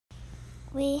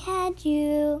We had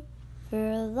you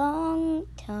for a long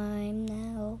time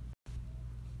now.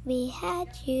 We had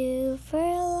you for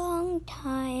a long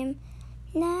time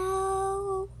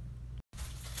now.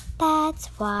 That's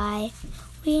why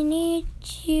we need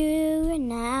you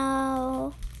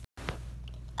now.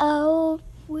 Oh,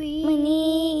 we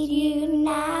need you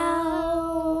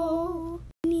now.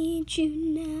 Need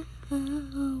you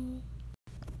now.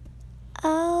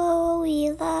 Oh,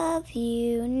 we love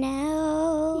you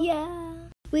now. Yeah.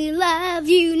 We love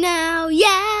you now,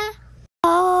 yeah.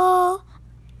 Oh,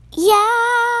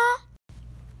 yeah.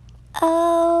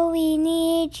 Oh, we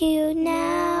need you now.